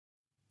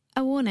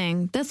A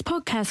warning, this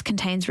podcast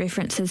contains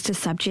references to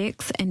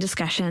subjects and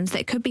discussions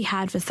that could be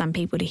hard for some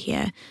people to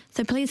hear,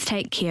 so please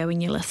take care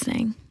when you're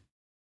listening.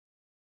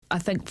 I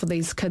think for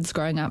these kids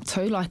growing up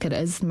too, like it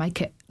is,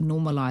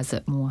 normalise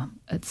it more.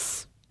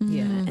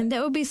 And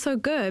that would be so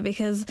good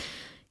because,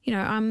 you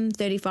know, I'm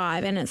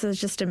 35 and it's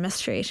just a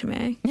mystery to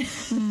me.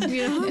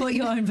 You know? What,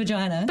 your own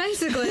vagina?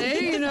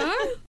 Basically, you know.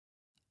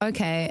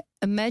 Okay,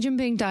 imagine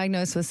being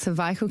diagnosed with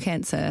cervical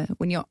cancer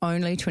when you're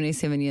only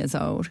 27 years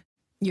old.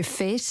 You're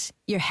fit,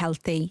 you're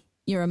healthy,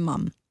 you're a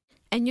mum.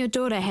 And your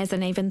daughter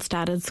hasn't even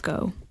started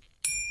school.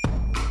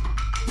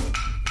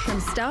 From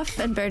Stuff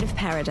and Bird of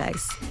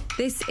Paradise,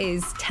 this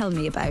is Tell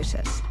Me About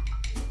It.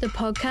 The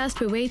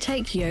podcast where we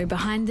take you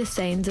behind the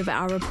scenes of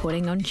our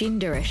reporting on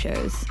gender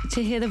issues.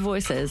 To hear the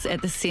voices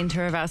at the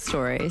centre of our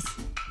stories.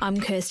 I'm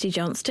Kirsty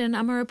Johnston.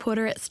 I'm a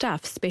reporter at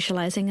Stuff,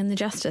 specialising in the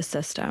justice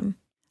system.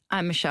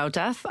 I'm Michelle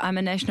Duff. I'm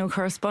a national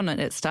correspondent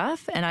at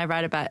Stuff, and I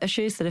write about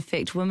issues that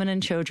affect women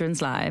and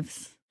children's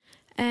lives.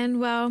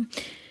 And, well,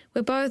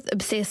 we're both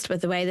obsessed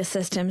with the way the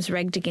system's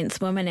rigged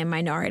against women and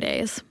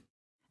minorities.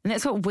 And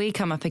that's what we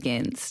come up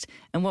against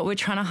and what we're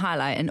trying to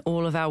highlight in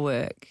all of our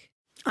work.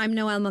 I'm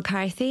Noelle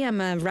McCarthy. I'm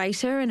a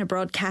writer and a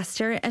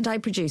broadcaster, and I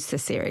produce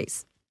this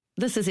series.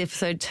 This is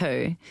episode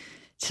 2.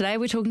 Today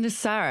we're talking to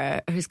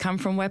Sarah, who's come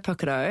from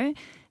Waipokoro,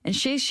 and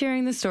she's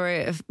sharing the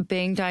story of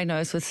being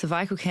diagnosed with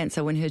cervical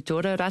cancer when her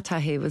daughter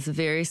Ratahi was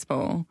very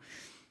small.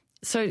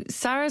 So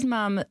Sarah's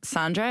mum,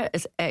 Sandra,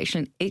 is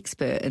actually an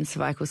expert in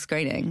cervical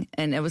screening,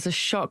 and it was a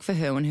shock for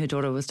her when her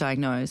daughter was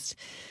diagnosed.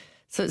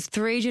 So it's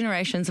 3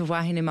 generations of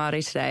wahine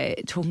Māori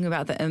today talking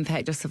about the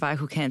impact of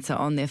cervical cancer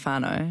on their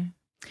whānau.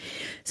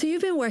 So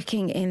you've been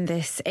working in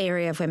this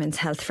area of women's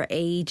health for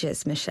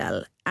ages,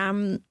 Michelle.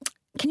 Can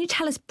you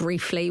tell us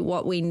briefly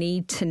what we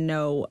need to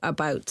know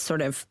about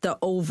sort of the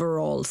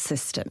overall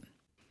system?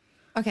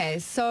 Okay,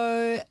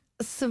 so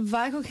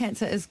cervical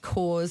cancer is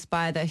caused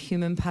by the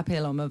human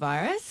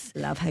papillomavirus.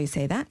 Love how you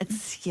say that.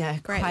 It's,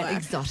 quite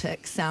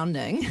exotic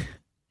sounding.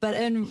 But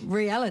in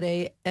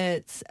reality,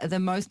 it's the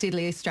most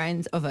deadly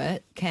strains of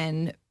it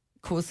can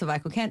cause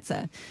cervical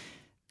cancer.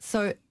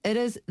 So it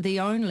is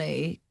the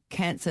only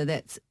cancer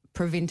that's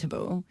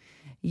preventable,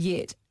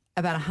 yet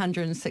about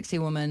 160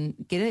 women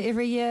get it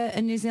every year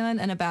in New Zealand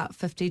and about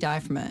 50 die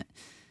from it.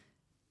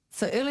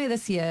 So earlier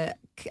this year,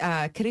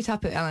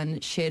 Kiritapu Allen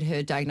shared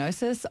her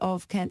diagnosis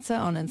of cancer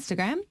on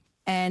Instagram.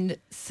 And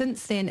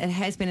since then, it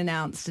has been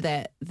announced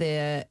that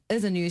there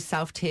is a new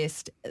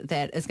self-test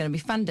that is going to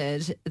be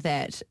funded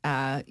that,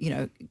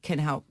 can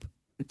help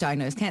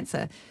diagnose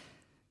cancer.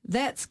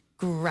 That's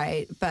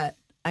great, but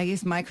I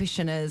guess my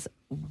question is,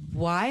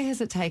 why has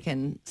it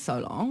taken so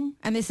long?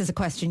 And this is a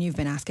question you've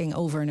been asking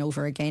over and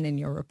over again in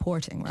your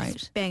reporting, right?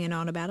 Just banging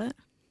on about it.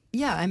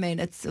 Yeah, I mean,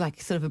 it's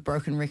like sort of a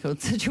broken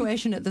record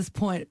situation at this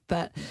point,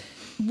 but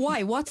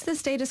why? What's the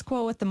status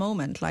quo at the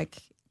moment? Like,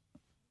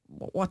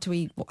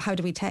 how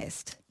do we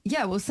test?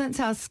 Yeah, well, since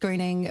our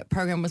screening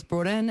program was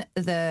brought in,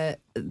 the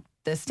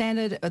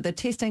standard, or the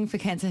testing for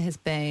cancer has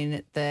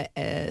been the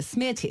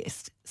smear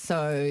test.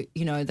 So,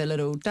 you know, the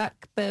little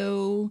duck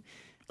bill.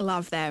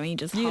 Love that when you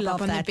just hop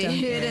up on the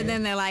bed and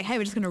then they're like, hey,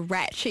 we're just going to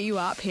ratchet you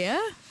up here.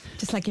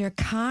 Just like your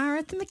car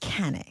at the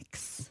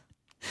mechanics.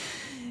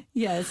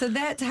 Yeah, so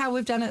that's how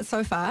we've done it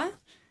so far.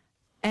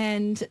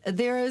 And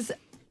there is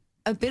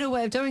a better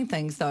way of doing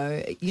things,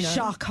 though. You know,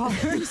 shock horror.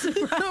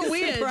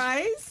 Weird.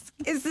 Surprise.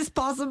 Is this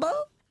possible?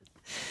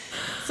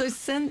 So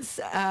since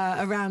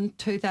around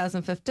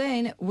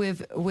 2015,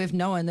 we've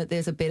known that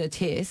there's a better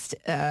test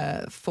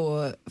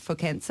for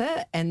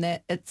cancer, and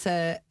that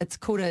it's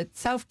called a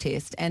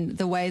self-test, and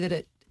the way that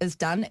it is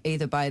done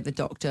either by the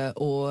doctor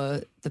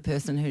or the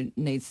person who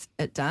needs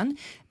it done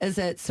is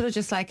it's sort of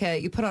just like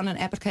you put on an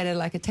applicator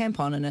like a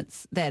tampon, and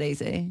it's that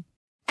easy.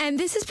 And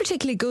this is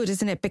particularly good,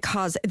 isn't it?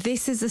 Because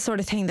this is the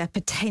sort of thing that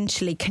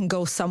potentially can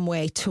go some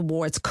way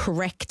towards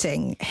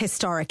correcting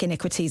historic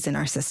iniquities in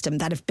our system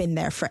that have been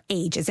there for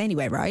ages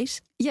anyway, right?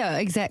 Yeah,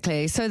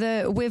 exactly.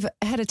 So we've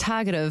had a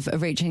target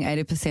of reaching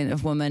 80%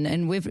 of women,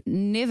 and we've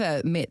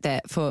never met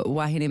that for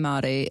wahine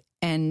Māori.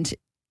 And,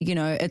 you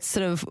know, it's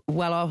sort of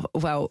white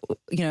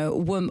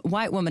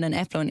women in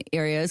affluent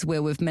areas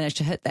where we've managed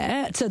to hit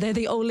that. So they're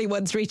the only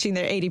ones reaching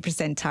their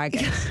 80%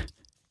 target.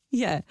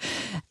 Yeah.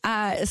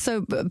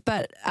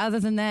 But other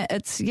than that,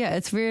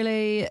 it's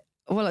really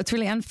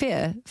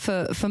unfair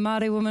for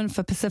Māori women,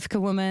 for Pacifica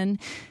women,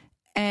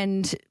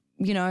 and,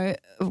 you know,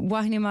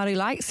 wahine Māori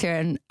like Sarah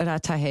and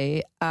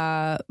Ratahi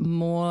are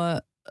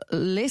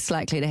less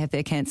likely to have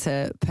their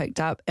cancer picked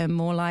up and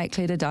more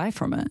likely to die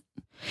from it.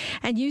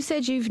 And you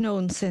said you've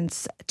known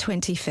since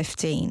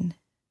 2015.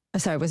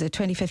 Sorry, was it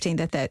 2015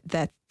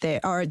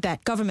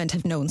 that government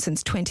have known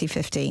since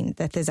 2015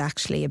 that there's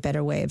actually a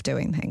better way of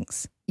doing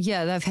things?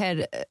 Yeah, they've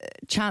had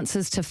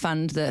chances to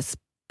fund this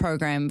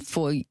program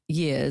for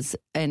years,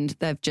 and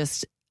they've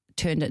just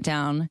turned it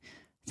down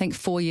I think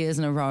 4 years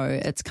in a row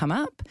it's come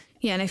up.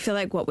 Yeah, and I feel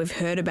like what we've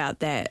heard about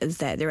that is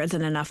that there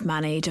isn't enough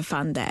money to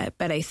fund that.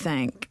 But I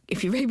think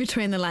if you read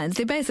between the lines,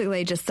 they're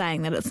basically just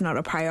saying that it's not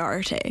a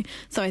priority.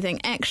 So I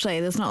think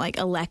actually there's not like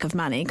a lack of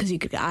money, because you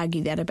could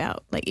argue that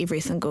about like every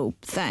single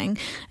thing.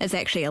 It's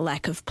actually a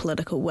lack of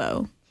political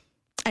will.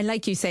 And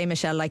like you say,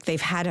 Michelle, like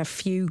they've had a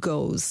few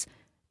goes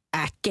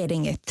at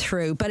getting it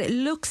through. But it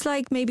looks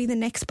like maybe the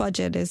next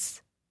budget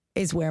is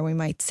where we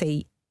might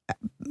see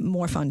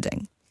more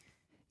funding.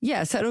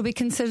 Yeah, so it'll be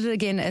considered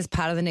again as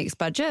part of the next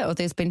budget, or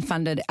there's been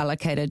funded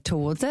allocated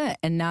towards it.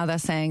 And now they're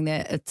saying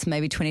that it's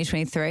maybe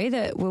 2023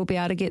 that we'll be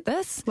able to get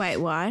this. Wait,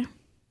 why?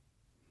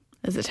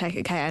 Is it take?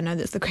 Okay, I know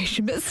that's the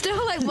question, but still,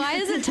 like, why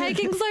is it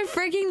taking so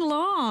freaking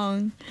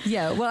long?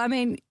 Yeah, well, I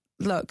mean,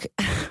 look,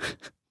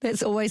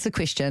 that's always the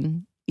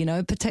question, you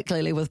know,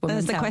 particularly with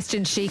women's That's the health.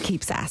 question she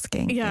keeps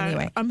asking. Yeah,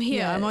 Anyway, I'm here.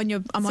 Yeah. I'm on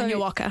your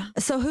walker.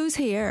 so who's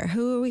here?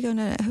 Who are we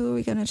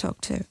gonna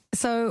talk to?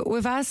 So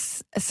we've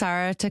asked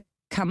Sarah to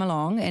come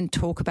along and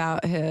talk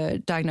about her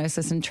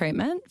diagnosis and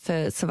treatment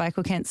for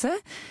cervical cancer,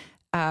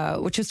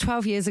 which was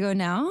 12 years ago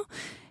now.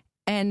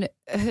 And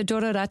her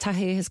daughter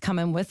Ratahi has come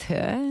in with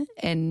her,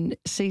 and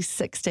she's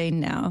 16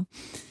 now.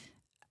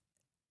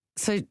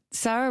 So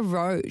Sarah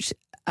wrote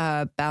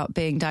about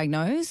being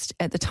diagnosed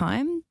at the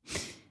time,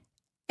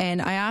 and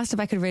I asked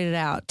if I could read it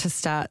out to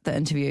start the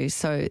interview.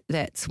 So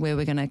that's where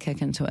we're going to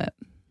kick into it.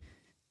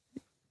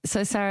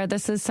 So Sarah,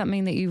 this is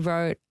something that you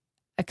wrote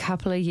a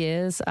couple of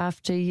years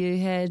after you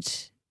had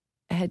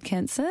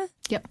cancer.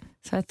 Yep.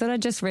 So I thought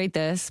I'd just read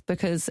this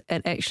because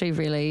it actually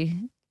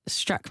really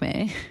struck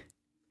me.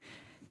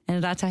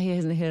 And Ratahi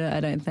hasn't heard it, I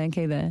don't think,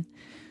 either.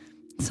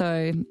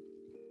 So,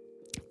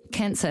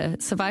 cancer,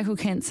 cervical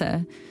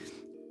cancer,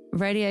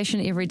 radiation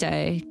every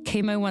day,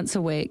 chemo once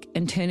a week,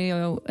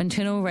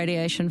 internal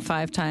radiation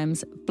 5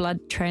 times, blood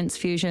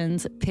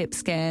transfusions, PET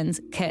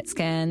scans, CAT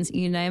scans,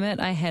 you name it,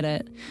 I had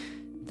it.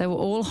 They were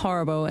all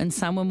horrible, and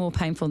some were more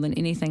painful than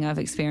anything I've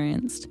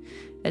experienced.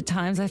 At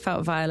times I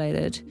felt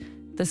violated.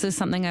 This is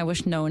something I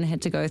wish no one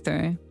had to go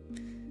through.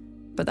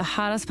 But the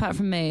hardest part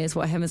for me is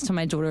what happens to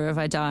my daughter if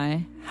I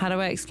die. How do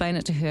I explain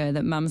it to her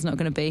that mum's not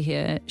going to be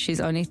here?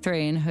 She's only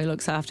 3 and who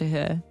looks after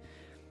her?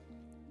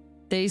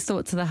 These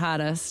thoughts are the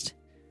hardest.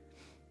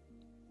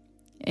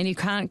 And you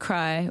can't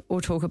cry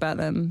or talk about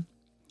them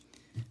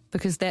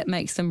because that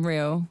makes them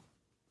real.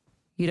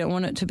 You don't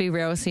want it to be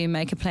real, so you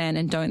make a plan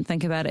and don't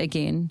think about it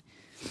again.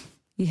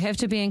 You have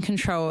to be in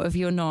control. If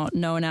you're not,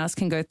 no one else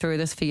can go through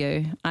this for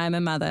you. I'm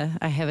a mother.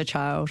 I have a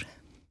child.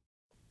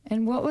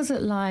 And what was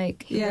it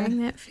like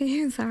Hearing that for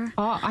you, Sarah?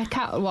 Oh, I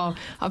can't. Well,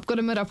 I've got to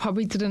admit, I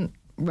probably didn't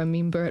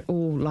remember it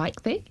all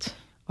like that.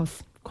 I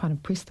was quite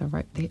impressed I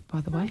wrote that,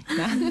 by the way.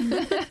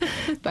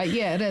 But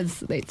yeah, it is.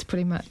 That's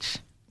pretty much,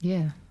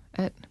 yeah,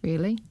 it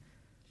really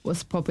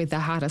was probably the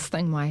hardest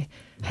thing. I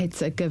had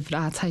to give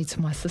Rate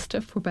to my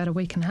sister for about a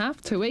week and a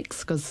half, 2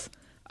 weeks, because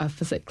I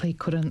physically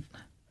couldn't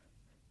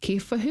care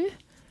for her.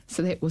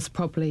 So that was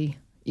probably,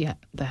 yeah,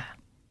 the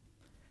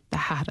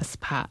hardest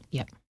part,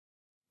 yeah.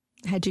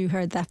 Had you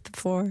heard that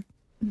before?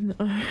 No.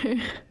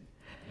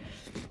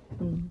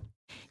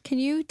 Can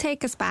you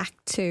take us back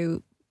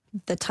to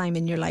the time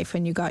in your life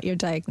when you got your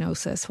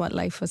diagnosis, what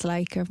life was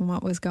like and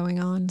what was going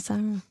on,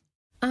 Sarah?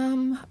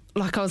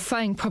 Like I was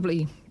saying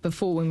probably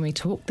before when we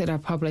talked, that I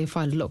probably, if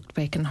I looked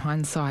back in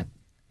hindsight,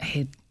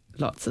 had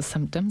lots of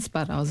symptoms,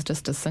 but I was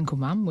just a single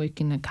mum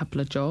working a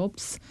couple of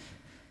jobs,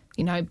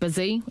 you know,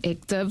 busy,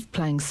 active,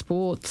 playing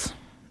sports,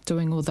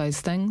 doing all those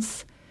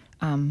things.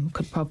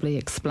 Could probably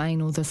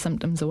explain all the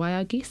symptoms away,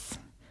 I guess.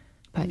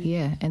 But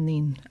yeah, and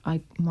then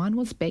mine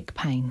was back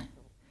pain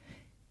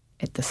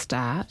at the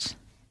start,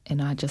 and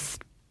I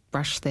just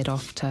brushed that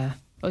off to,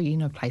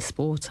 play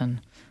sport and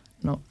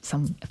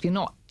if you're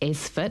not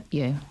as fit,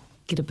 you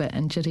get a bit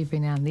injured every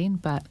now and then.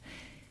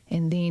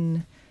 And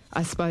then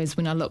I suppose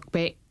when I look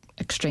back,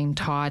 extreme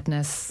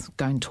tiredness,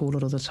 going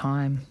toilet all the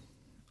time,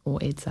 all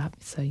adds up.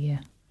 So yeah.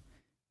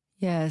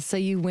 Yeah, so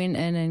you went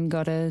in and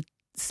got a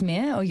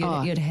smear, or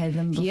you'd had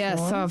them before? Yeah,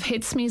 so I've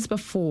had smears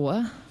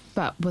before,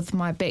 but with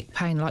my back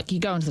pain, like you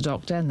go into the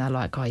doctor and they're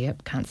like, oh,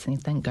 yep, can't see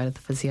anything, go to the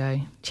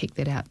physio, check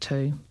that out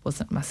too,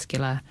 wasn't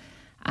muscular.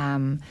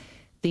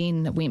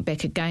 Then went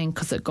back again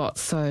because it got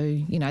so,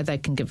 they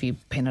can give you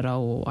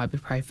Panadol or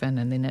ibuprofen,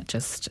 and then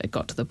it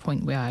got to the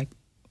point where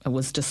I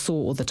was just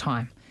sore all the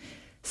time.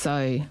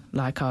 So,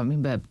 like, I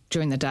remember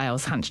during the day I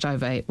was hunched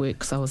over at work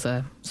because I was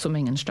a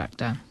swimming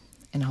instructor,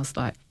 and I was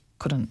like,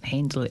 couldn't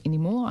handle it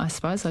anymore. I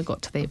suppose I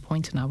got to that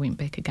point and I went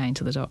back again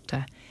to the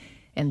doctor,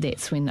 and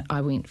that's when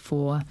I went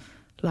for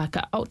like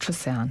an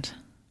ultrasound.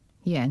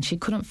 Yeah, and she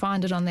couldn't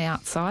find it on the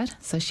outside,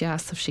 so she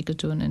asked if she could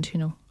do an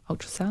internal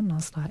ultrasound, and I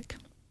was like,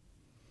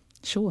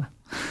 sure.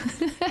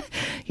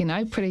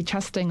 Pretty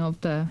trusting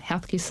of the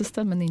healthcare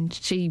system, and then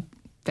she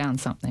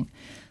found something.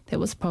 That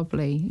was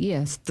probably,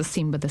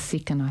 December the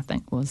 2nd, I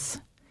think,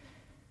 was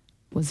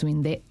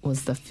when that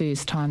was the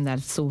first time that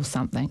I saw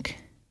something.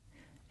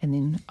 And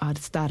then I'd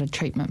started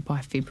treatment by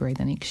February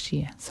the next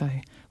year. So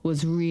it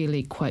was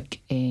really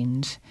quick,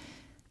 and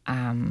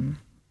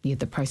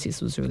the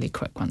process was really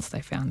quick once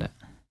they found it.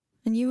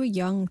 And you were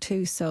young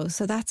too, so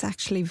that's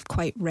actually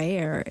quite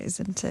rare,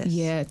 isn't it?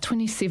 Yeah,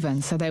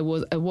 27. So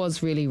it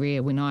was really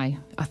rare when I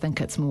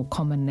think it's more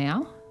common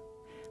now.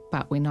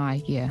 But when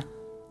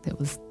that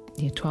was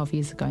 12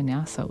 years ago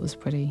now, so it was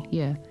pretty,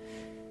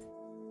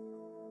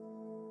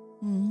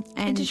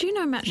 And did you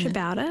know much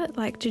about it?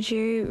 Like, did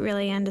you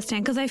really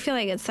understand? Because I feel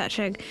like it's such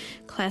a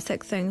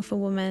classic thing for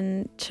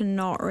women to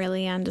not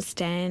really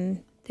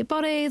understand their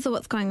bodies or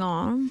what's going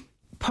on.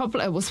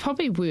 It was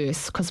probably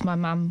worse because my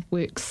mum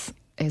works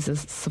as a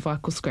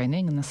cervical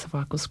screening in the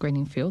cervical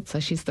screening field. So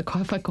she's the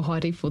kaiwhaka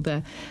haere for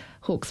the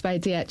Hawke's Bay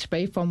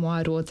DHB from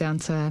Wairoa down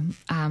to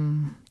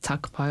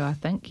Takapau, I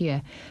think, yeah.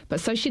 But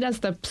so she does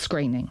the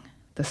screening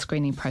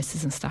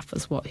process and stuff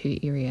is what her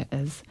area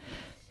is.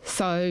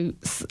 So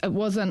it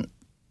wasn't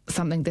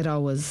something that I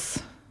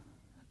was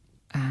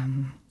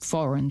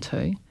foreign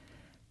to,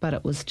 but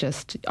it was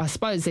just, I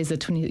suppose as a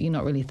 20, you're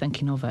not really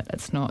thinking of it.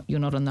 You're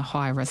not in the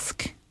high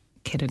risk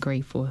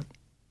category for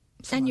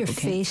and you're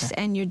cancer. fit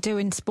and you're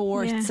doing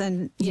sports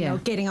and you know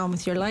getting on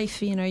with your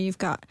life. You know, you've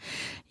got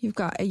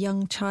a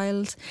young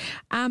child.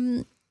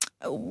 When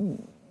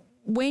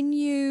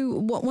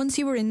once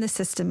you were in the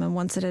system and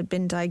once it had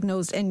been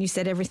diagnosed, and you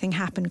said everything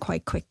happened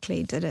quite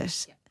quickly, did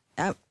it?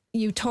 Yeah.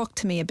 You talked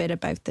to me a bit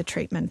about the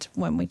treatment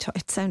when we talked.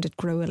 It sounded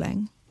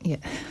grueling. Yeah,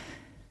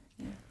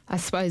 I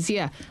suppose.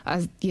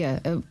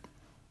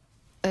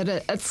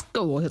 It's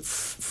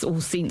all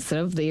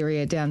sensitive, the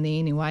area down there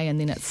anyway, and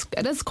then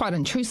it is quite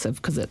intrusive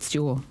because it's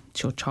your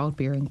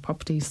childbearing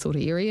property sort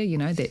of area, you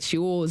know, that's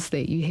yours,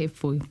 that you have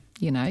for,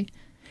 you know.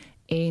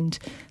 And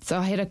so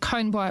I had a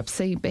cone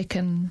biopsy back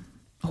in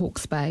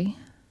Hawke's Bay,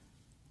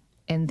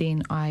 and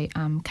then I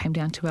came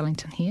down to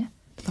Wellington here,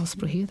 the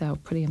hospital here. They were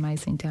pretty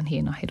amazing down here,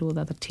 and I had all the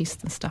other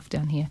tests and stuff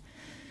down here.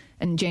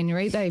 In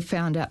January, they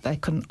found out they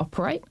couldn't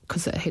operate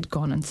because it had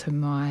gone into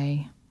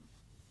my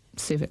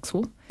cervix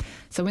wall.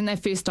 So when they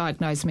first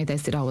diagnosed me, they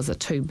said I was a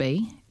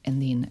 2B,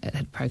 and then it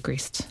had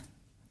progressed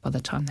by the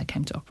time they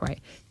came to operate.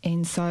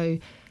 And so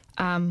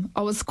I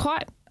was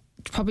quite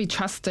probably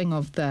trusting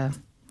of the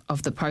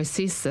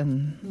process,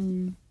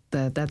 and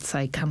they'd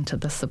say come to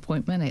this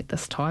appointment at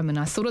this time, and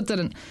I sort of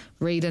didn't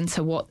read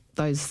into what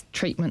those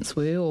treatments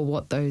were or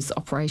what those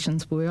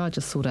operations were. I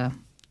just sort of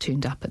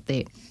turned up at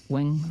that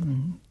wing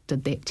and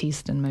did that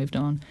test and moved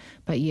on.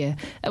 But it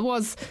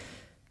was.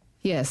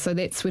 Yeah, so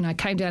that's when I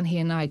came down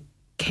here and I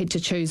had to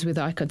choose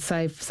whether I could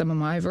save some of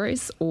my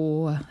ovaries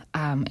or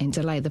and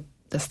delay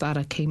the start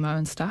of chemo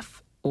and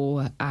stuff,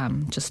 or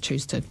just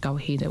choose to go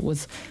ahead.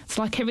 It's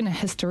like having a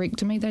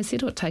hysterectomy. They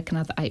said it would take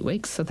another 8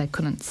 weeks, so they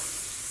couldn't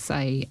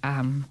say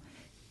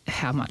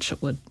how much it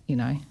would, you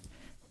know,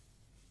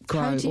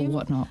 grow or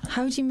whatnot.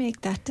 How do you make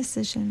that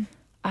decision?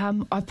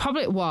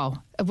 It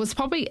was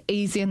probably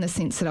easy in the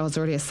sense that I was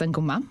already a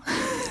single mum.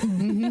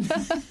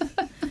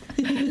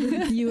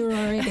 You were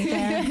already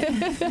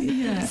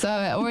there. So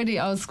I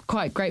was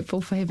quite grateful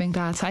for having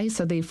Date,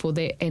 so therefore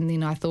that, and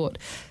then I thought,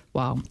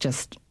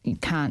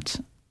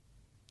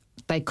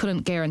 they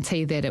couldn't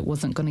guarantee that it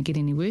wasn't going to get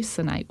any worse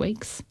in 8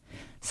 weeks.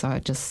 So I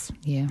just,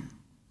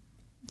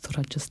 thought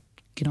I'd just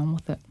get on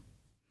with it.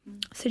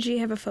 So do you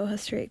have a full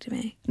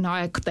hysterectomy?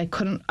 No, they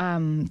couldn't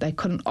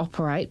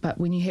operate, but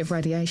when you have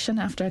radiation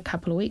after a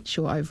couple of weeks,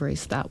 your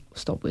ovaries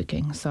stop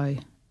working. So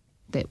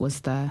that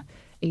was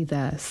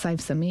either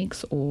save some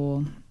eggs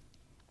or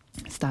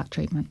start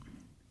treatment.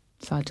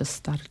 So I just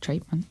started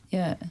treatment.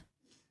 Yeah.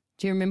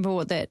 Do you remember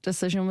what that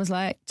decision was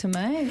like to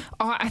make?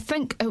 I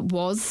think it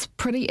was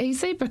pretty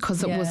easy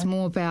because it was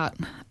more about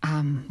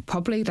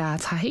probably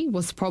Rātahi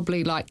was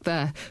probably like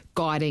the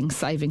guiding,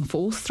 saving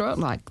force through it.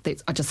 Like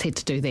I just had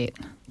to do that.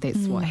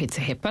 That's what had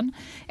to happen.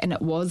 And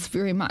it was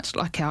very much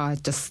like how I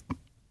just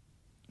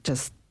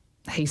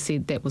he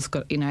said that was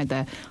good. You know,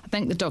 I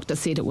think the doctor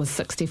said it was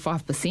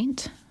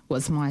 65%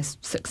 was my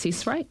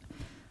success rate.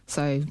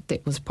 So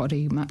that was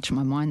pretty much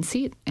my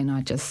mindset, and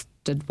I just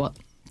did what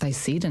they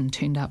said and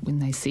turned up when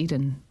they said,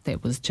 and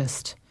that was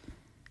just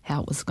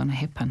how it was going to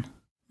happen.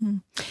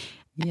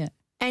 Yeah.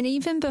 And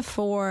even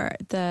before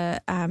the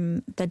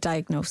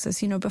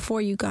diagnosis, you know, before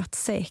you got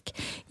sick,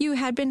 you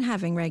had been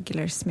having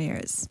regular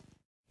smears.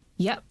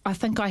 Yep, I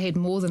think I had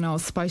more than I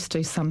was supposed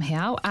to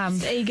somehow.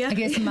 Eager. I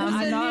guess Mum.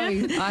 I know.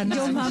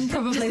 Your mum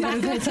probably would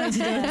have had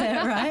something to do with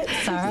that, right,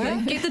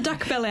 Sarah? Get the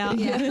duck bill out.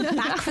 Yeah.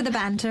 Back for the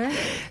banter.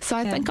 So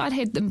I think I'd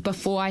had them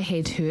before I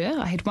had her.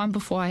 I had one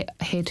before I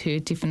had her,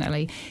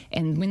 definitely.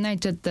 And when they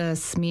did the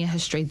smear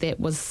history,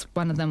 that was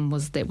one of them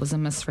was a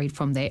misread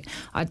from that.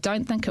 I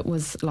don't think it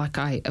was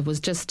it was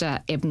just an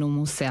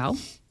abnormal cell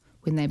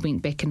when they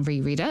went back and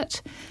reread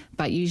it.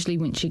 But usually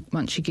once you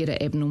get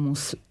an abnormal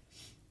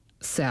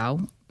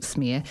cell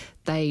smear,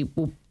 they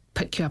will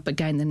pick you up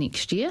again the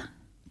next year.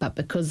 But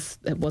because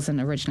it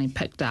wasn't originally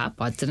picked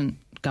up, I didn't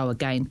go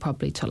again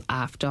probably till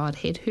after I'd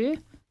had her.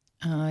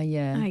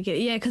 I get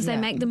it. Yeah, because they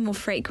make them more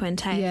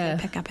frequent. They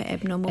pick up an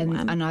abnormal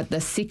one. And the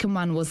second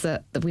one was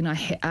that when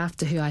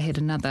after her, I had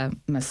another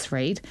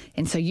misread.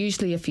 And so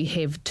usually if you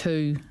have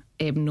 2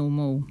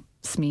 abnormal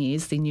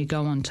smears, then you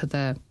go on to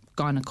the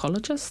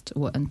gynecologist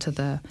or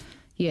into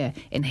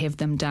and have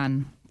them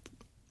done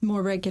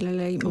More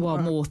regularly.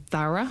 more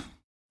thorough.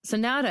 So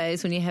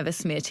nowadays, when you have a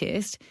smear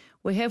test,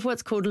 we have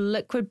what's called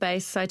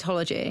liquid-based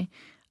cytology.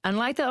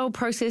 Unlike the old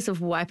process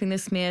of wiping the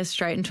smear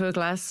straight into a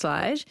glass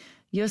slide,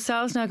 your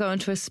cells now go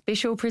into a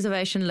special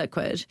preservation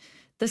liquid.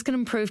 This can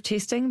improve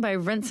testing by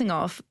rinsing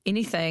off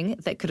anything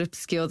that could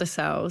obscure the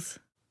cells.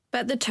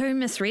 But the two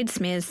misread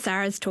smears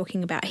Sarah's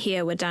talking about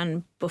here were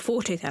done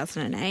before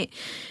 2008,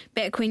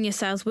 back when your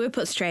cells were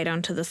put straight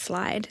onto the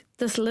slide.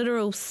 This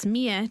literal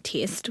smear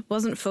test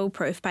wasn't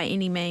foolproof by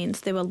any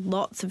means. There were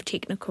lots of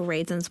technical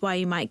reasons why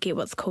you might get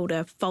what's called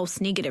a false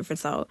negative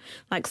result,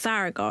 like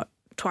Sarah got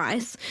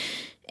twice,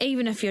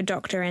 even if your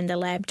doctor and the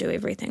lab do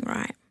everything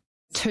right.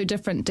 2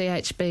 different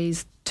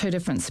DHBs, 2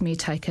 different smear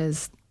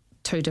takers,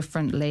 2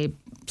 different labs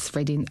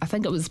reading. I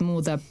think it was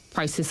more the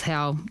process,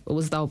 how it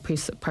was the whole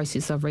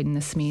process of reading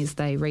the smears.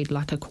 They read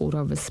like a quarter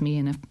of a smear,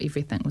 and if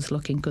everything was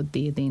looking good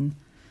there, then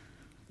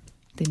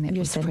that You're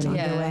was sent pretty. on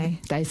your way.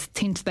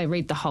 They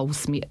read the whole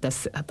smear,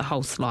 the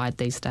whole slide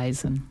these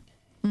days, and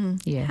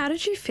yeah. How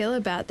did you feel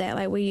about that?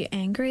 Like, were you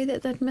angry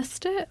that they'd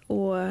missed it,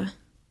 or?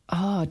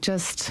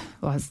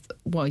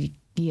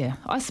 Yeah.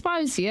 I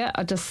suppose, yeah.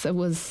 I just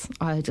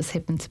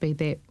happened to be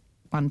that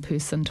one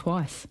person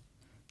twice,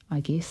 I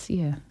guess,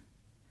 yeah.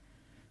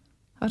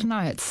 I don't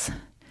know.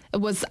 It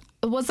was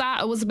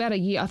about a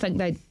year. I think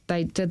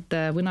they did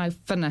when I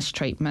finished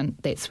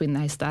treatment, that's when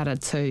they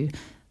started to,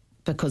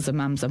 because of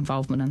Mum's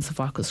involvement in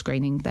cervical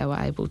screening, they were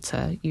able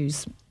to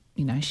use,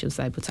 she was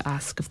able to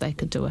ask if they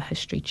could do a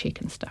history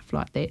check and stuff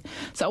like that.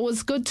 So it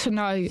was good to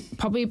know,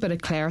 probably a bit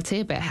of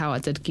clarity about how I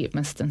did get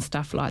missed and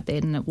stuff like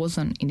that, and it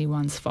wasn't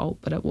anyone's fault,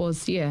 but it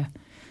was, yeah.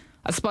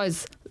 I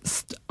suppose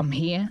I'm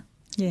here,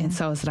 and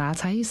so is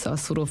Rātahi, so I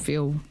sort of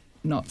feel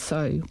not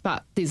so,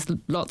 but there's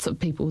lots of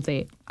people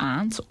that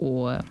aren't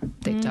or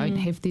that don't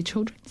have their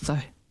children, so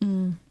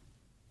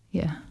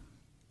yeah.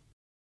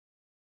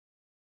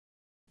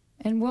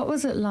 And what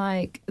was it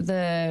like,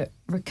 the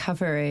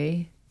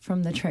recovery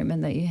from the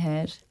treatment that you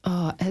had?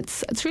 Oh,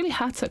 it's really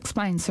hard to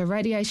explain. So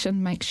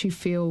radiation makes you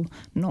feel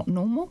not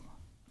normal.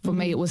 For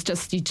me, it was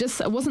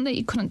it wasn't that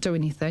you couldn't do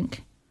anything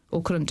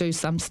or couldn't do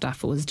some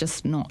stuff. It was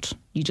just not,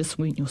 you just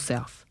weren't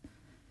yourself.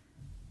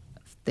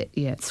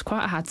 It's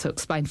quite hard to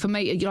explain. For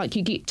me, you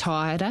get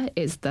tireder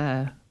as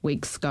the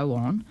weeks go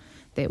on.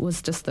 That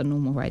was just the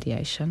normal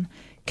radiation.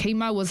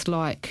 Chemo was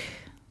like,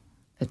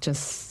 it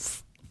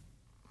just,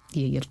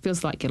 it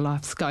feels like your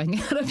life's going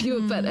out of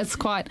you, but it's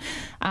quite,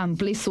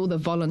 bless all the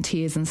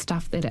volunteers and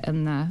stuff that are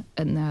in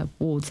the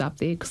wards up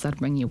there, because they'd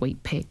bring you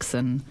wheat packs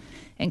and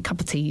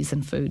cup of teas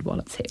and food while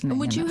it's happening. And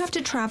would you have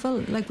to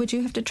travel? Would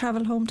you have to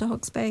travel home to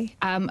Hawke's Bay?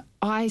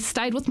 I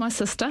stayed with my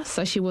sister,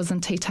 so she was in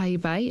Titahi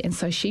Bay, and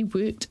so she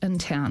worked in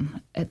town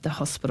at the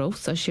hospital.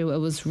 So it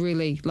was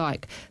really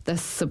like the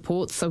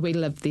support. So we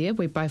lived there.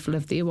 We both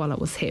lived there while it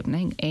was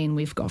happening, and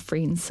we've got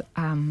friends,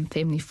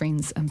 family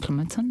friends in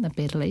Plympton, the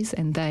Baddelys,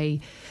 and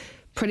they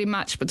pretty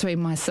much, between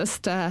my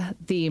sister,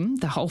 them,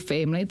 the whole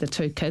family, the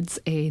 2 kids,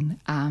 and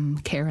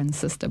Karen's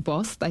sister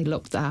Boss, they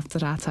looked after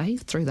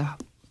Rātahi through the,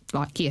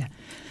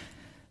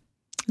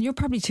 You're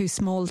probably too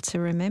small to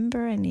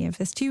remember any of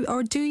this. Do you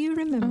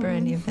remember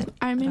any of it?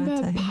 I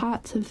remember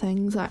parts of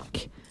things. I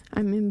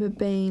remember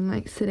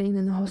being sitting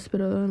in the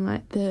hospital in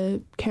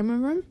the camera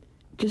room,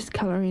 just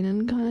colouring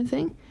in kind of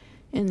thing,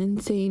 and then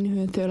seeing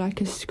her through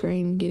a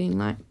screen, getting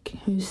her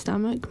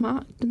stomach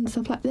marked and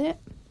stuff like that.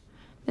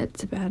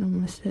 That's about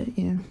almost it.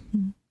 Yeah.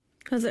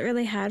 Was it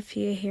really hard for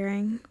you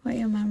hearing what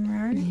your mum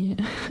wrote? Yeah.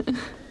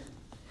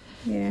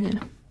 Yeah.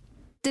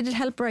 Did it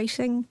help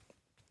writing?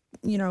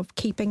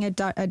 Keeping a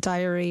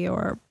diary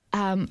or...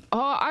 I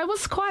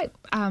was quite...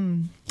 I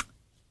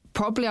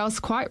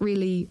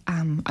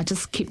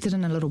just kept it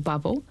in a little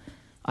bubble.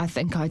 I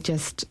think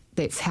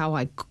that's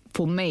how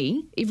for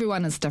me,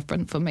 everyone is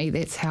different. For me,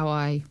 that's how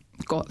I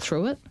got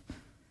through it.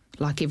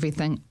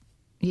 Everything,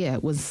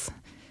 it was...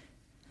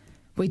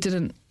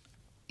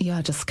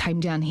 I just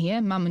came down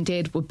here. Mum and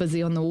Dad were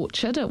busy on the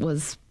orchard. It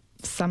was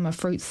summer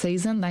fruit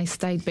season. They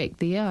stayed back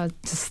there. I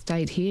just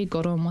stayed here,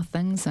 got on with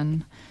things,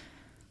 and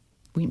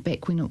went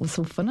back when it was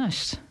all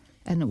finished.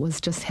 And it was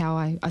just how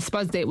I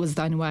suppose that was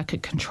the only way I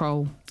could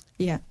control.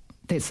 Yeah.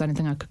 That's the only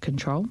thing I could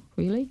control,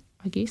 really,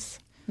 I guess.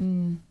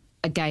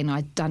 Again,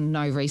 I'd done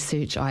no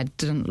research. I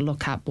didn't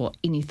look up what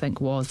anything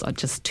was. I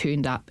just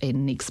turned up,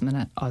 and next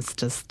minute I was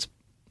just,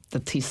 the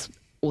tests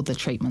or the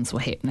treatments were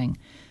happening.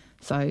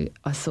 So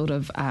I sort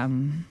of, I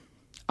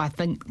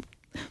think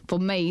for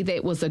me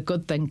that was a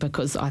good thing,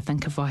 because I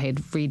think if I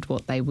had read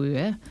what they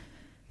were,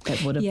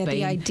 it would have been...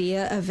 the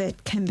idea of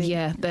it can be...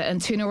 Yeah, the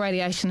internal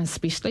radiation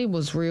especially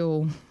was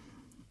real...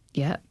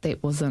 Yeah,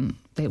 that was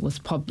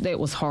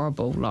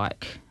horrible.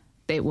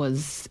 That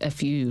was,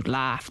 if you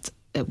laughed,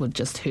 it would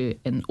just hurt,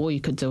 and all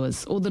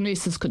the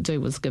nurses could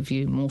do was give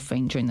you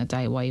morphine during the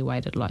day while you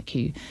waited.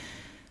 You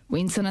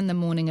went in the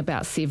morning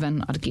about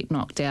 7, I'd get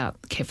knocked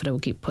out, the catheter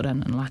would get put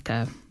in,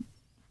 and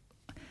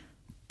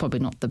probably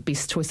not the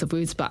best choice of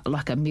words, but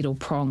a metal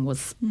prong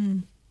was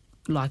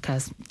like a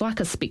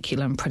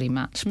speculum pretty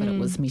much, but it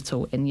was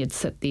metal, and you'd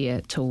sit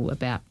there till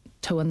about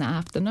 2 in the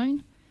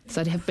afternoon.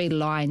 So to have been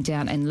lying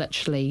down and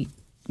literally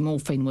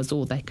morphine was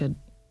all they could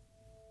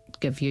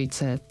give you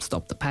to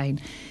stop the pain.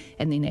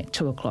 And then at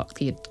 2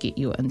 o'clock, you'd get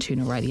your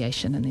internal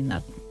radiation and then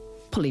they'd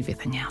pull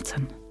everything out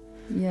and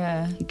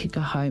you could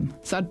go home.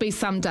 So it'd be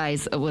some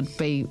days it would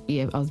be,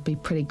 I would be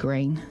pretty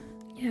green.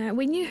 Yeah,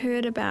 when you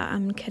heard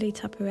about Kitty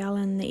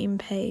Tapuallen, the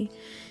MP,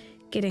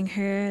 getting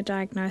her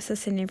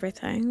diagnosis and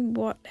everything,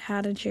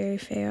 how did you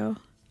feel?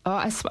 Oh,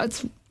 it's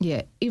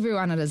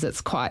everyone it is. It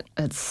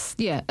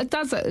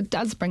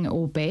does bring it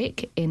all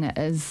back, and it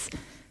is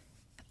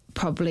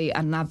probably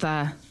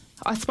another.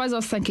 I suppose I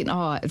was thinking,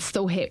 it's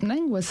still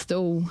happening. It's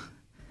still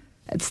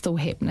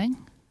happening.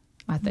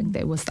 I think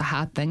that was the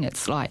hard thing.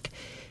 It's like,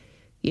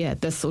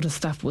 this sort of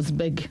stuff was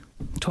big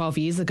 12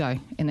 years ago,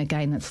 and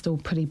again, it's still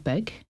pretty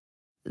big.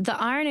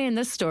 The irony in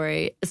this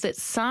story is that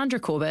Sandra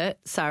Corbett,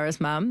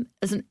 Sarah's mum,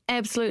 is an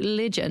absolute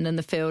legend in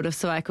the field of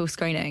cervical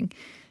screening.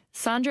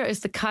 Sandra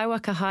is the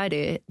Kaiwaka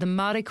Haere, the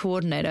Māori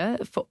coordinator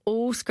for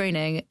all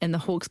screening in the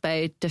Hawke's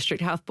Bay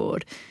District Health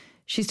Board.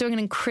 She's doing an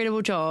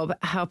incredible job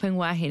helping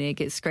wahine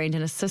get screened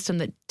in a system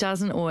that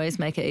doesn't always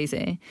make it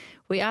easy.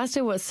 We asked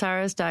her what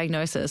Sarah's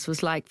diagnosis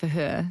was like for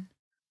her.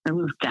 It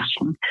was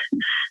gutting,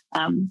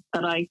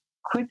 but I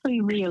quickly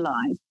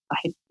realised I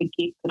had to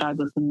forget that I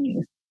was a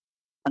nurse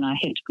and I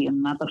had to be a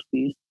mother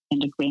first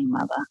and a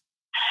grandmother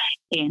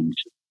and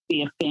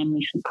be a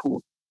family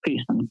support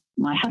person.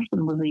 My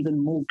husband was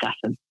even more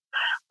gutted.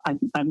 I've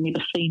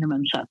never seen him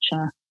in such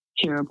a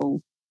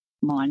terrible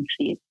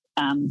mindset.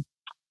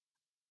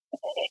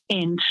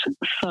 And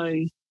so,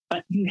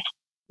 but you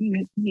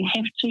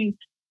have to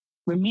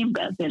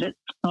remember that it's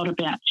not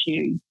about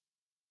you,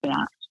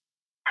 about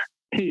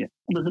her. It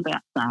was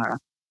about Sarah.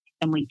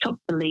 And we took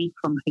the lead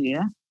from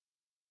her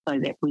so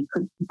that we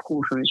could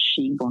support her as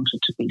she wanted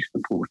to be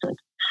supported.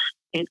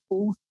 It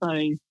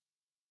also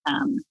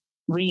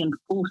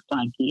reinforced,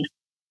 I guess,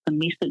 the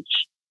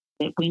message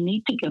that we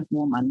need to give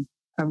women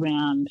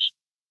around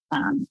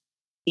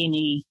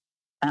any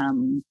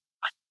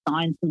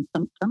signs and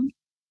symptoms.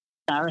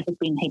 Sarah had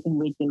been having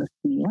regular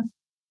smears,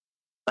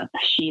 but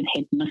she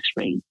had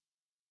misreads.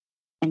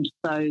 And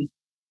so,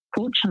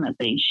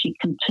 fortunately, she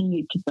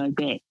continued to go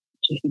back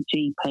to her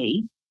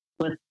GP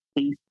with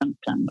these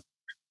symptoms.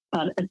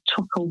 But it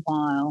took a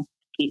while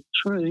to get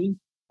through,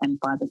 and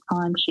by the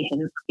time she had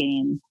a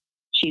scan,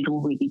 she'd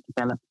already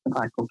developed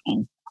cervical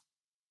cancer.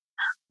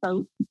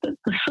 So the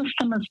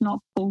system is not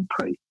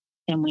foolproof,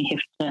 and we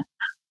have to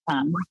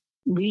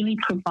really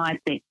provide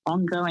that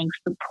ongoing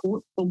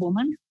support for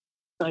women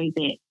so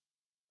that,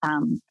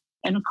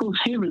 and of course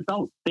her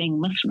results being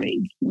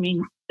misread, I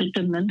mean, it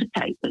didn't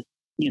indicate that,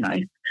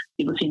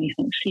 there was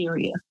anything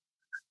serious.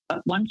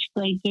 But once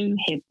they do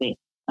have that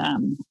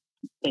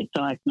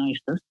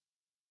diagnosis,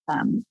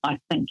 I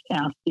think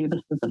our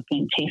services are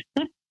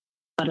fantastic,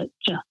 but it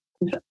just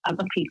is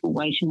other people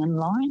waiting in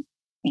line,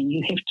 and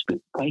you have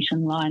to wait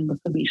in line with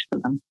the rest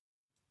of them.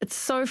 It's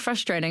so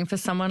frustrating for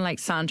someone like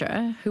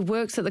Sandra, who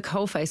works at the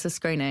coalface of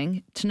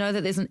screening, to know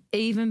that there's an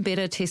even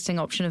better testing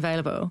option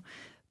available,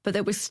 but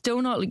that we're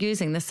still not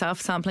using the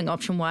self-sampling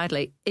option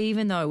widely,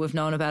 even though we've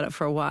known about it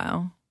for a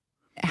while.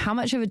 How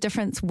much of a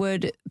difference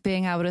would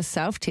being able to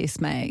self-test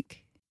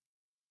make?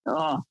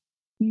 Oh,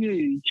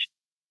 huge.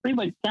 We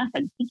were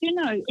gutted. Did you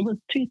know it was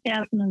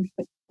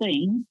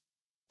 2016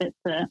 that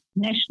the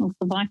National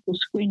Cervical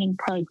Screening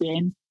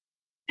Program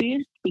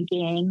first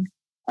began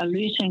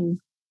alerting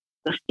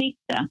the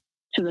sector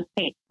to the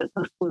fact that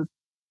this was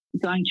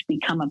going to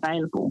become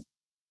available?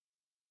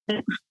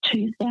 That was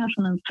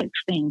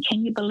 2016.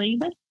 Can you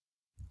believe it?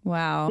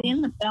 Wow.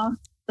 Then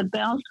the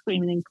bowel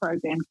screening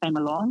program came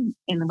along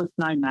and there was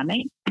no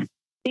money.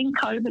 Then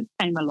COVID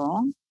came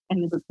along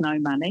and there was no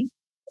money.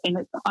 And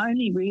it's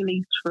only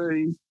really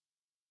through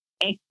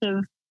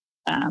active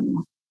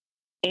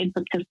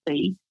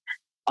advocacy,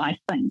 I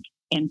think,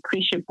 and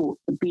pressure brought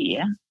to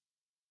bear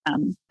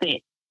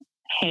that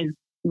has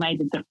made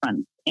a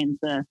difference. And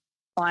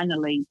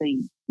finally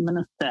the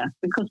minister,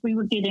 because we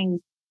were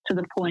getting to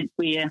the point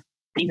where,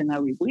 even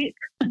though we work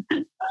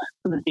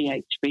for the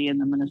DHB and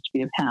the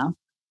Ministry of Health,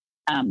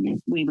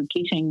 we were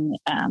getting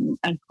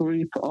a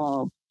group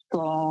of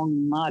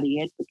strong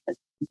Māori advocates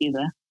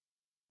together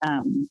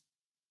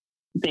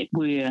that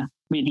were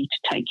ready to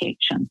take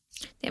action.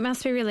 It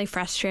must be really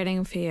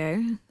frustrating for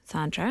you,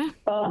 Sandra.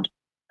 Oh,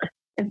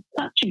 it's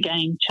such a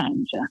game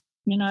changer.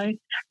 Our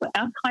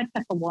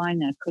kaipapa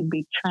waina could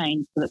be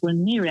trained so that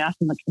when they're out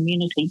in the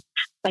community,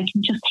 they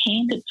can just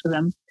hand it to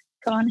them,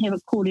 go and have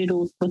a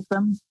kōrero with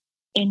them,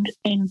 and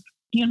it's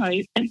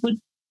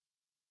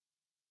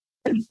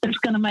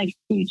going to make a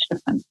huge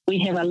difference. We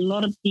have a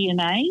lot of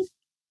DNA,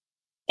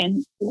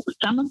 and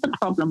some of the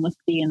problem with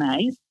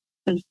DNA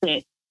is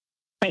that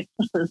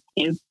practices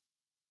have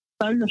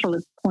so little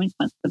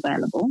appointments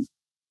available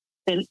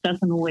that it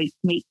doesn't always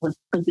meet with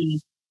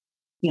busy,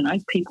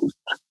 people's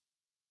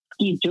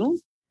schedule.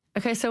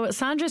 Okay, so what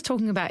Sandra's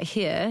talking about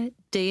here,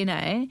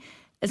 DNA,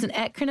 is an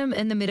acronym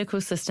in the medical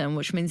system,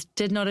 which means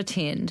did not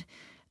attend.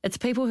 It's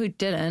people who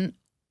didn't,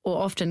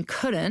 or often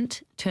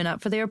couldn't, turn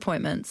up for their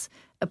appointments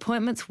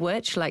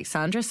which, like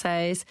Sandra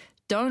says,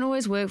 don't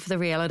always work for the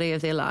reality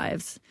of their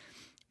lives.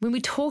 When we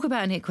talk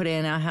about inequity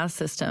in our health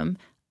system,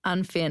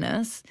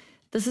 unfairness,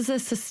 this is a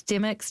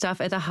systemic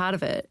stuff at the heart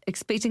of it,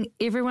 expecting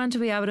everyone to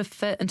be able to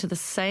fit into the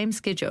same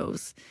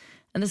schedules.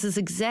 And this is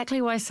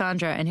exactly why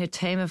Sandra and her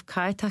team of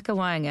kaitaka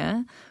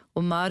wāinga,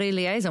 or Māori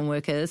liaison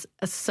workers,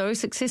 are so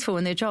successful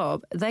in their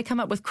job. They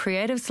come up with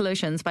creative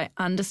solutions by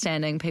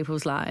understanding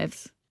people's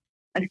lives.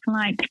 It's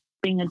like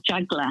being a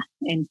juggler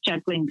and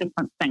juggling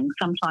different things.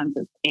 Sometimes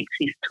it's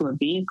access to a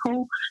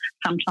vehicle.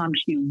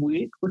 Sometimes you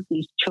work with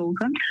these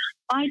children.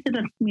 I did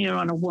a smear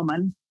on a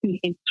woman who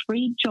had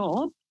 3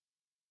 jobs.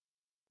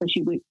 So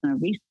she worked in a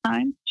rest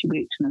home, she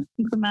worked in a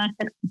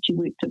supermarket, and she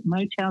worked at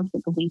motels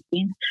at the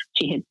weekend.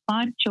 She had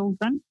 5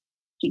 children.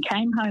 She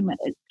came home at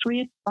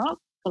 3 o'clock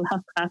till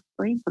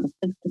 3:30 for the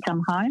kids to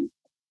come home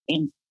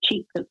and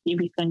check that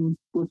everything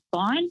was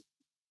fine.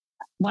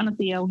 One of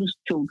the eldest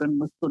children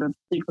was sort of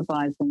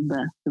supervising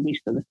the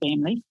rest of the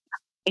family.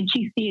 And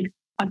she said,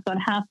 I've got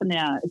half an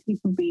hour. If you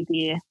can be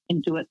there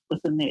and do it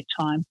within that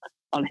time,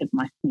 I'll have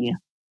my smear.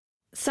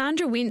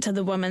 Sandra went to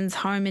the woman's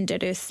home and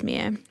did her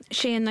smear.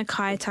 She and the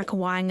kaitaka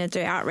wāinga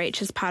do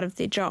outreach as part of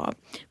their job.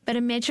 But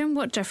imagine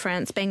what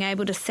difference being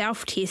able to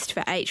self-test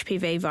for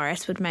HPV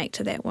virus would make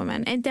to that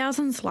woman and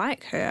thousands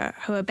like her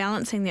who are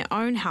balancing their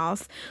own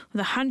health with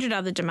 100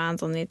 other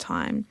demands on their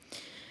time.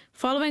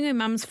 Following her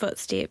mum's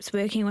footsteps,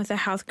 working with a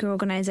healthcare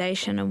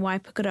organisation in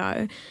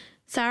Waipukaro,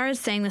 Sarah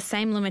is seeing the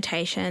same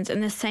limitations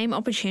and the same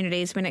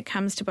opportunities when it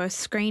comes to both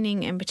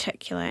screening in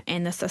particular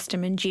and the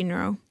system in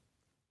general.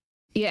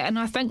 Yeah, and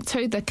I think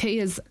too the key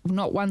is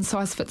not one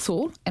size fits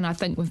all. And I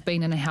think we've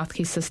been in a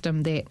healthcare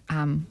system that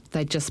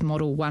they just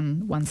model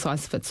one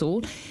size fits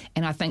all.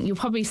 And I think you're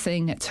probably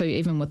seeing it too,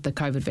 even with the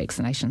COVID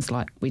vaccinations.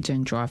 Like we're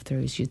doing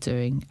drive-throughs,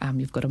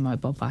 you've got a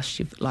mobile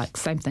bus,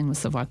 same thing with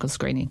cervical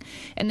screening.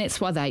 And that's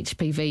why the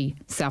HPV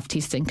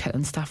self-testing kit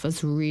and stuff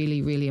is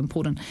really, really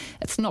important.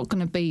 It's not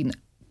going to be.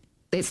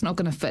 That's not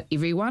going to fit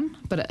everyone,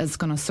 but it is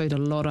going to suit a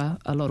lot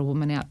of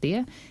women out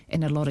there,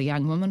 and a lot of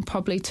young women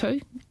probably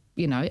too.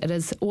 It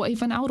is, or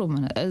even older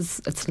women,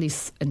 it's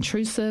less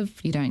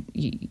intrusive.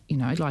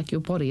 Like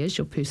your body is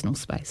your personal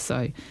space.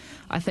 So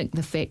I think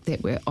the fact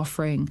that we're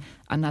offering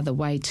another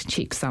way to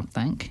check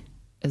something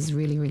is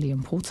really, really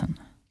important.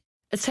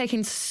 It's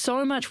taking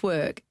so much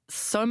work,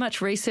 so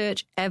much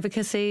research,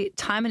 advocacy,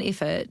 time and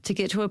effort to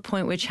get to a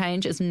point where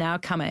change is now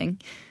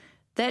coming.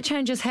 That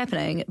change is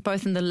happening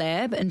both in the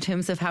lab in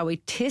terms of how we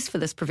test for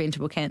this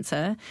preventable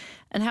cancer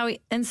and how we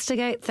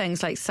instigate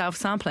things like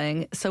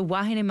self-sampling so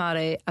wahine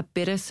Māori are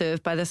better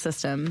served by the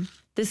system.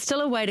 There's still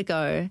a way to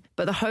go,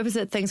 but the hope is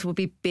that things will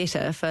be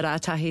better for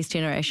Rātahi's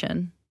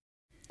generation.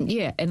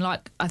 Yeah, and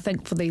I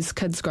think for these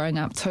kids growing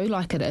up too,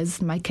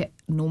 make it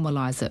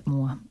normalise it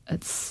more.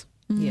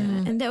 Yeah.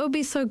 And that would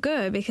be so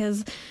good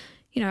because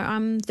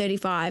I'm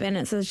 35 and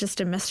it's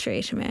just a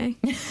mystery to me.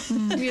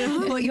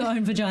 What, your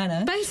own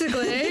vagina? Basically,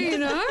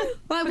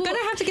 We're going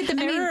to have to get the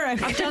mirror.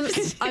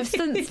 I've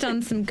since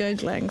done some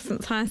Googling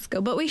since high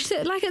school, but it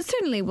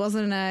certainly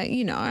wasn't I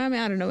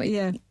don't know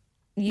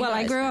what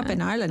I grew up in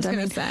Ireland.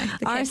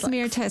 Our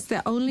smear test,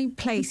 the only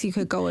place you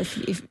could go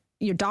if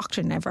your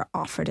doctor never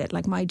offered it,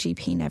 like my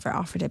GP never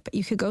offered it, but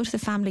you could go to the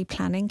family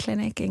planning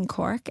clinic in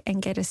Cork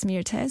and get a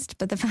smear test,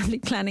 but the family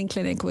planning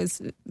clinic was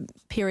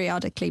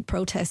periodically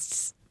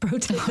protests. So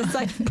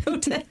I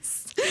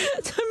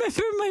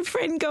remember my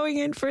friend going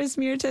in for a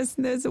smear test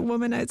and there's a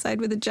woman outside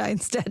with a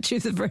giant statue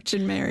of the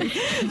Virgin Mary.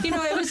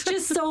 It was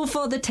just so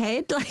for the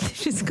TED,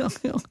 she's going,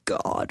 oh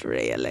God,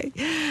 really?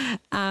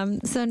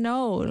 So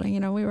no,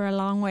 we were a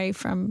long way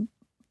from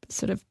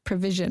sort of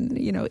provision,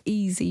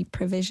 easy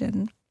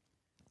provision.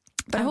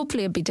 But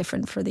hopefully it'll be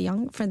different for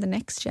the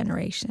next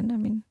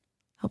generation.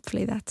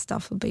 Hopefully that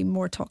stuff will be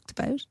more talked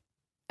about.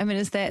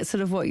 Is that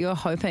sort of what you're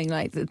hoping,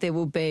 that there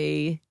will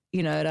be,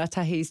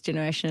 Rātahi's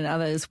generation and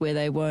others where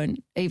they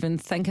won't even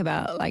think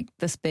about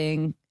this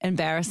being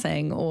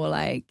embarrassing or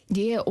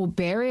or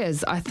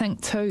barriers. I think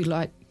too,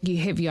 you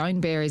have your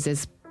own barriers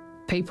as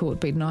people.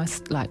 It'd be nice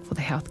for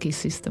the healthcare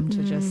system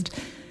to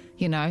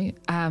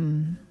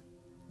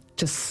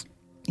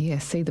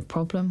see the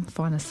problem,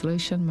 find a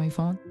solution, move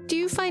on. Do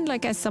you find,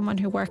 as someone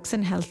who works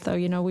in health, though,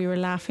 we were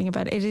laughing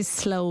about it is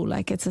slow,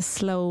 it's a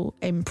slow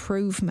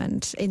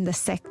improvement in the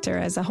sector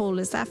as a whole.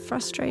 Is that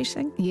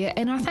frustrating? Yeah,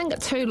 and I think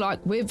too,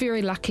 we're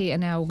very lucky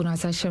in our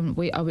organisation.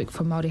 I work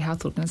for a Māori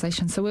health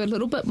organisation, so we're a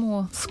little bit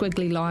more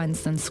squiggly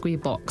lines than square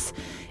box.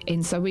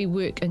 And so we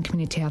work in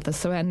community health.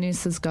 So our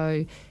nurses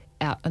go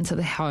out into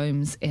the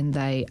homes and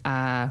they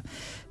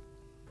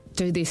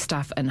do their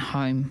stuff in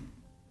home.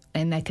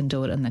 And they can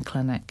do it in the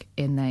clinic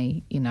and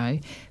they,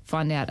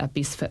 find out a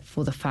best fit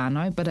for the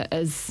whānau. But it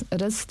is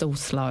still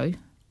slow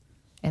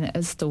and it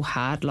is still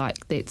hard.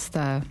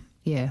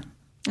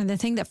 And the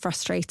thing that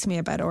frustrates me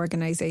about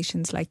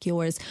organisations like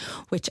yours,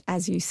 which,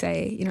 as you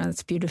say, you know,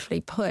 it's beautifully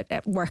put,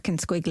 work in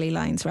squiggly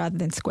lines rather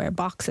than square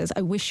boxes.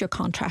 I wish your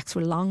contracts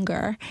were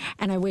longer,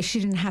 and I wish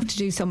you didn't have to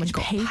do so much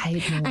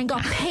paid more. And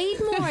got paid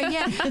more,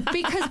 yeah.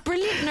 Because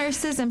brilliant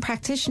nurses and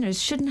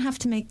practitioners shouldn't have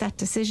to make that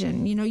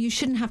decision. You know, you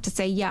shouldn't have to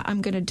say, yeah,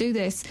 I'm going to do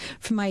this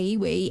for my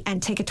iwi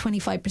and take a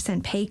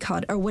 25% pay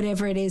cut or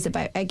whatever it is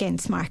about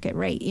against market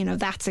rate. You know,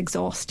 that's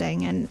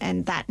exhausting,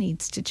 and that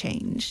needs to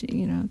change.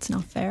 You know, it's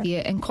not fair. Yeah,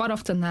 and quite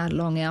often they're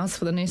long hours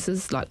for the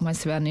nurses, like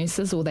most of our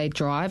nurses, or they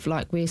drive.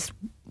 Like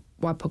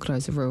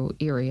Waipokoro's a rural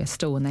area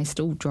still, and they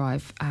still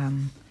drive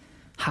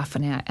half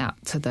an hour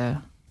out to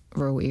the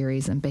rural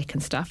areas and back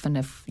and stuff. And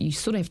if you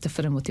sort of have to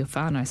fit in with your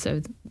whānau,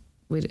 so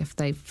if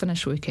they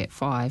finish work at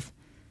 5,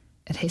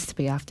 it has to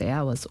be after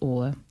hours,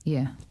 or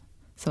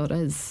so it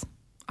is.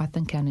 I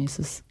think our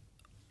nurses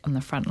on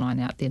the front line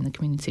out there in the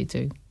community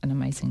do an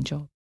amazing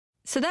job.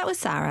 So that was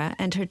Sarah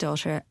and her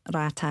daughter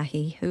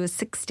Ratahi, who was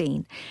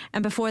 16.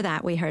 And before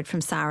that, we heard from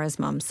Sarah's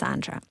mum,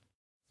 Sandra.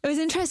 It was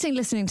interesting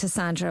listening to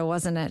Sandra,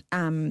 wasn't it,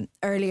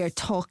 earlier,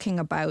 talking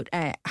about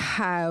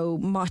how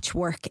much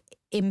work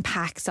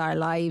impacts our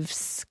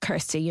lives,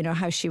 Kirsty. You know,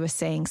 how she was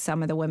saying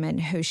some of the women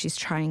who she's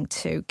trying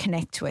to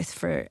connect with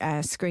for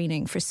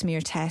screening for smear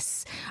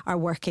tests are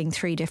working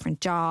 3 different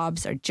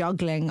jobs or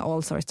juggling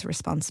all sorts of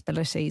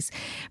responsibilities,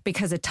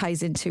 because it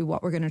ties into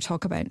what we're going to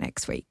talk about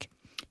next week.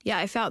 Yeah,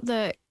 I felt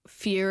the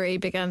fury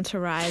began to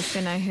rise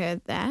when I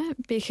heard that,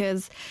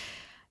 because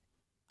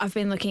I've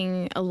been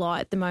looking a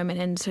lot at the moment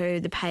into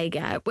the pay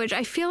gap, which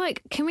I feel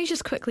like, can we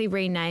just quickly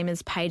rename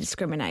as pay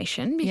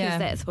discrimination? Because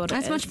that's what it is.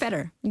 That's much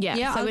better.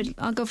 Yeah, so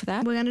I'll go for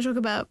that. We're going to talk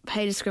about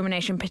pay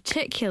discrimination,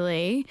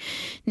 particularly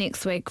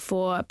next week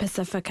for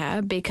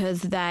Pacifica,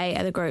 because they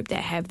are the group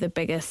that have the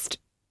biggest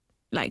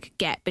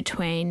gap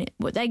between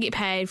what they get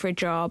paid for a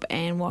job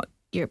and what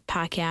your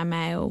Pākehā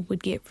male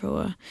would get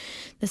for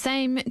the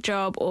same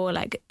job, or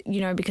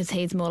because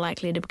he's more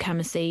likely to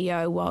become a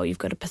CEO, while you've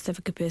got a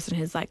Pacifica person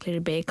who's likely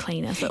to be a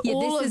cleaner. So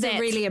this is a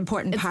really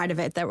important part of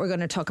it that we're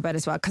going to talk about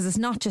as well, because it's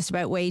not just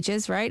about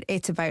wages, right?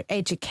 It's about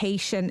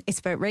education, it's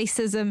about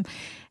racism,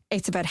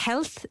 it's about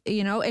health.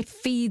 You know, it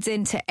feeds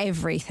into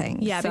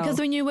everything. Yeah, because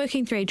when you're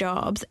working 3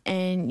 jobs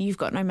and you've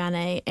got no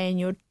money and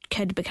your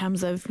kid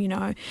becomes of,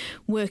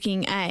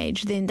 working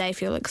age, then they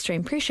feel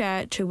extreme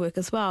pressure to work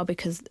as well,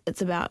 because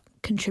it's about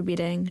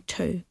contributing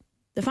to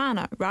the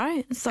whānau,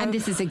 right? So, and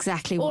this is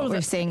exactly what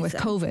we're seeing with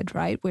COVID,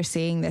 right? We're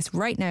seeing this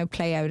right now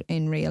play out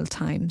in real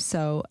time.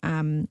 So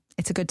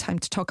it's a good time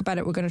to talk about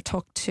it. We're going to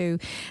talk to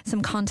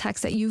some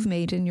contacts that you've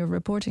made in your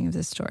reporting of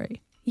this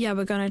story. Yeah,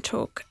 we're going to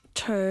talk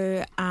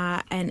to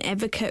an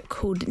advocate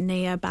called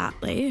Nia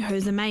Bartley,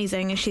 who's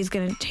amazing, and she's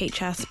going to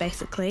teach us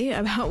basically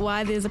about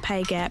why there's a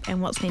pay gap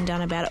and what's been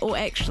done about it, or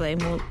actually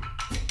more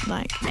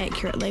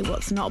accurately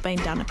what's not been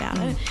done about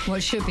it.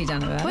 What should be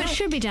done about it. What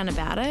should be done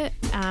about it,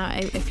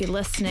 if you're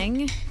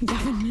listening,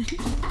 government.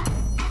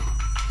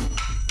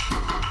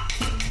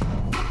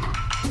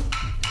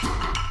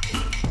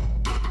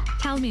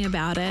 Tell Me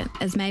About It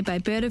is made by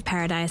Bird of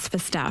Paradise for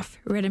Stuff,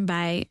 written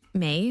by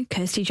me,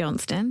 Kirsty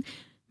Johnston,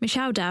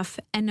 Michelle Duff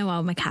and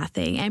Noelle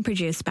McCarthy, and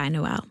produced by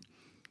Noelle.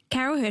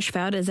 Carol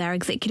Hirschfeld is our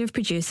executive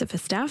producer for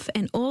Stuff,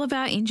 and all of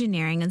our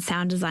engineering and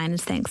sound design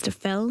is thanks to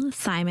Phil,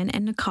 Simon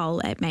and Nicole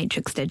at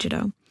Matrix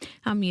Digital.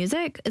 Our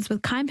music is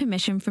with kind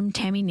permission from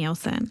Tammy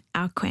Nielsen,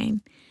 our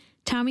queen.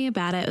 Tell Me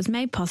About It was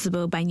made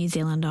possible by New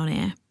Zealand On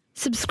Air.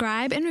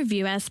 Subscribe and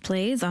review us,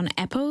 please, on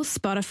Apple,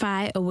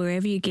 Spotify or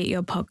wherever you get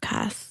your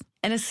podcasts.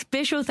 And a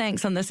special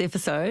thanks on this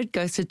episode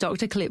goes to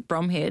Dr. Colette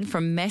Bromhead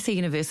from Massey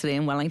University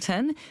in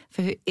Wellington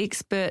for her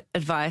expert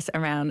advice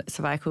around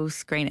cervical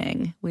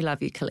screening. We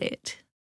love you, Colette.